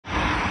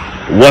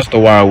What's the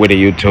word with it,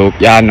 YouTube?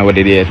 Y'all know what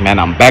it is, man.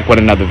 I'm back with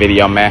another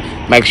video,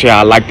 man. Make sure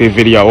y'all like this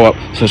video up,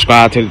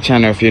 subscribe to the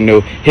channel if you're new,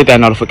 hit that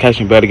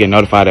notification bell to get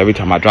notified every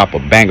time I drop a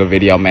banger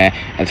video, man.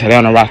 And today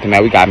on the roster,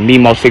 man, we got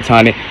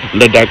Memo600,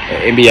 Lil Durk,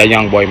 NBA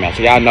YoungBoy, man.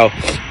 So y'all know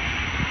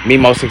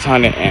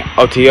Memo600 and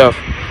OTF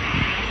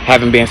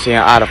haven't been seen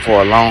out of eye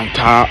for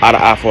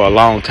a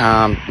long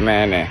time,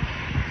 man. And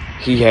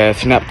he has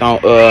snapped on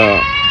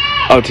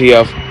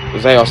OTF,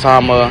 Zay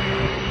Osama,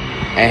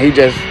 and he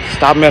just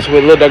stopped messing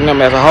with Lil Durk and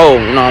them as a whole.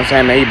 You know what I'm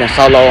saying, man? He been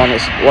solo on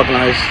his, working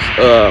on his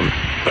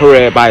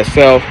career by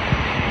himself.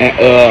 And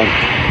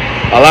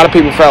a lot of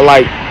people felt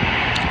like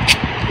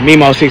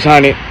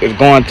Memo600 is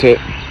going to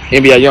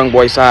NBA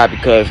YoungBoy side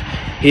because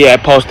he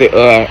had posted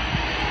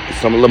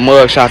some little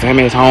mug shots of him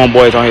and his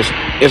homeboys on his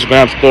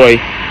Instagram story,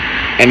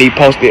 and he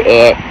posted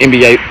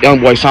NBA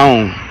YoungBoy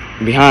song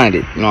behind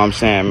it. You know what I'm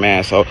saying,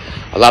 man? So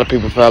a lot of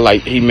people felt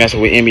like he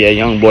messing with NBA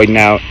YoungBoy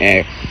now,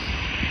 and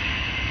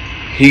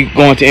he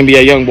going to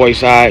NBA YoungBoy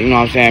side, you know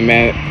what I'm saying,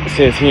 man,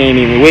 since he ain't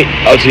even with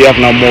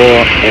OTF no more,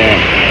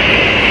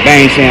 and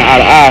they ain't seeing eye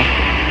to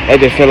eye. They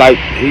just feel like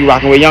he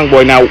rocking with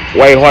YoungBoy now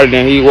way harder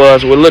than he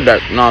was with Lil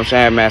Durk, you know what I'm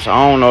saying, man. So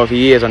I don't know if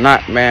he is or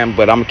not, man,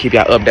 but I'm gonna keep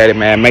y'all updated,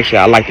 man. Make sure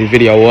y'all like this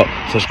video up,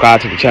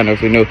 subscribe to the channel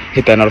if you're new,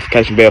 hit that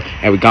notification bell,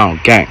 and we gone,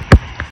 gang.